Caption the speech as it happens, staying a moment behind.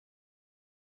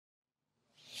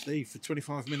Steve, for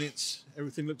 25 minutes,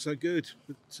 everything looked so good,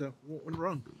 but what went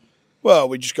wrong? Well,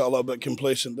 we just got a little bit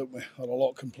complacent, didn't we? Or a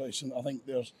lot complacent. I think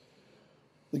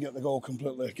they get the goal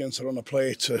completely against the run of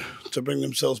play to bring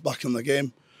themselves back in the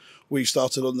game. We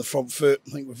started on the front foot.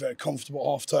 I think we're very comfortable at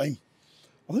half time.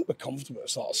 I think we're comfortable at the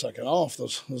start of the second half.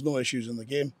 There's no issues in the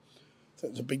game. I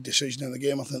think it's a big decision in the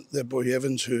game. I think their boy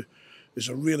Evans, who is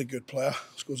a really good player,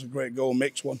 scores a great goal,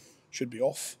 makes one, should be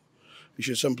off. He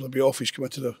should simply be off. He's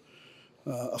committed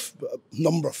a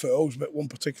number of fouls, but one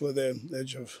particularly there on the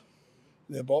edge of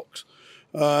their box.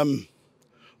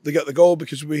 They get the goal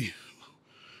because we,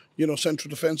 central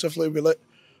defensively, we let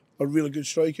a really good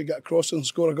striker get across and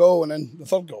score a goal, and then the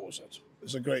third goal was it.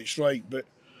 It's a great strike, but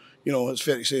it's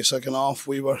fair to say second half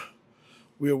we were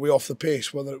way off the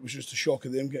pace, whether it was just a shock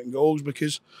of them getting goals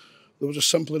because they were just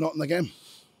simply not in the game.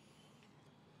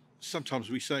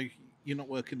 Sometimes we say you're not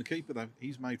working the keeper though.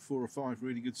 He's made 4 or 5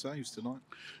 really good saves tonight.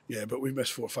 Yeah, but we've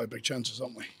missed 4 or 5 big chances,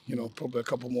 haven't we? Probably a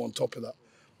couple more on top of that.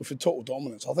 We've had total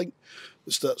dominance. I think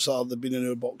the stats are they've been in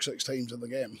our box 6 times in the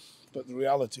game, but the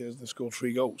reality is they've scored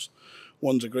 3 goals.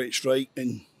 One's a great strike,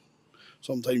 and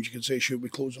sometimes you can say, should we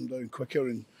close them down quicker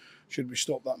and should we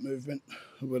stop that movement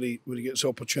where he gets the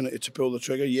opportunity to pull the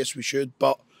trigger? Yes, we should,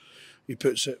 but he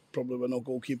puts it probably with no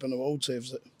goalkeeper in the world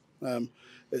saves it.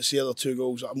 It's the other 2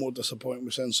 goals that are more disappointing.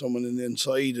 We send someone in the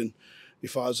inside and he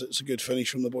fires it. It's a good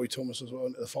finish from the boy Thomas as well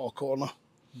into the far corner.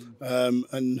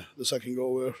 And the second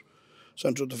goal, where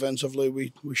central defensively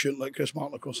we shouldn't let Chris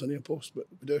Martin across the near post, but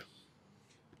we do.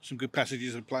 Some good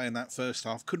passages of play in that first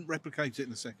half. Couldn't replicate it in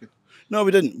the second. No,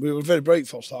 we didn't. We were very bright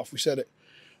first half. We said it,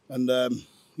 and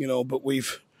but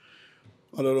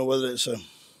I don't know whether it's a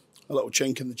little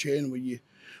chink in the chain where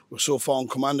we're so far on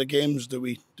command of games. Do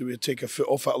we take a foot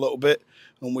off it a little bit,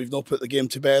 and we've not put the game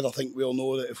to bed? I think we all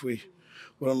know that if we're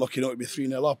unlucky not to be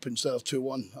 3-0 up instead of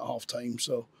 2-1 at half time,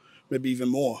 so maybe even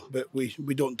more. But we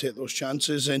don't take those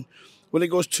chances, and when it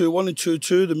goes 2-1 and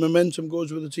 2-2, the momentum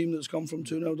goes with the team that's come from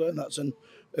 2-0 down. That's in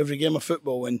every game of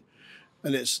football, and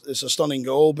it's a stunning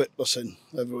goal. But listen,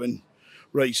 everyone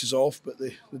writes us off, but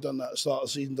they've done that at the start of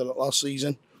the season, did it last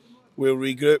season. We'll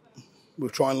regroup, we'll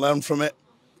try and learn from it,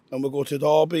 and we'll go to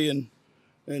Derby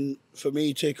and for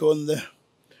me take on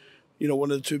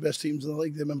one of the 2 best teams in the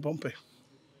league, them in Pompey.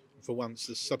 For once,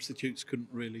 the substitutes couldn't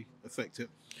really affect it.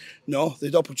 No, they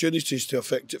had opportunities to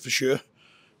affect it for sure.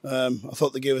 I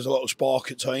thought they gave us a little spark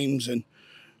at times and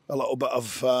a little bit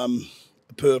of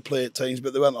poor play at times,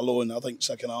 but they weren't alone. I think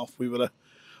second half we were a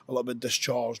little bit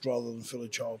discharged rather than fully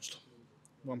charged.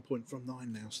 1 point from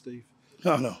 9 now, Steve.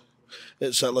 No.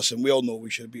 It's listen, we all know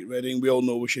we should beat Reading. We all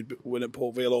know we should win at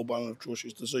Port Vale, all by an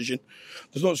atrocious decision.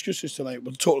 There's no excuses tonight.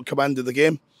 With the total command of the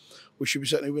game, we should be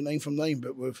sitting here with 9 from 9,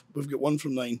 but we've got 1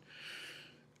 from 9.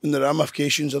 And the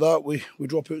ramifications of that, we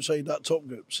drop outside that top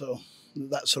group. So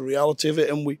that's the reality of it.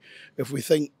 And if we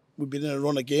think we've been in a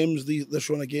run of games, this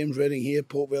run of games, Reading here,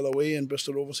 Port Vale away, and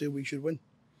Bristol Rovers here, we should win.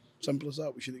 Simple as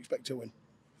that. We should expect to win.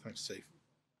 Thanks, Steve.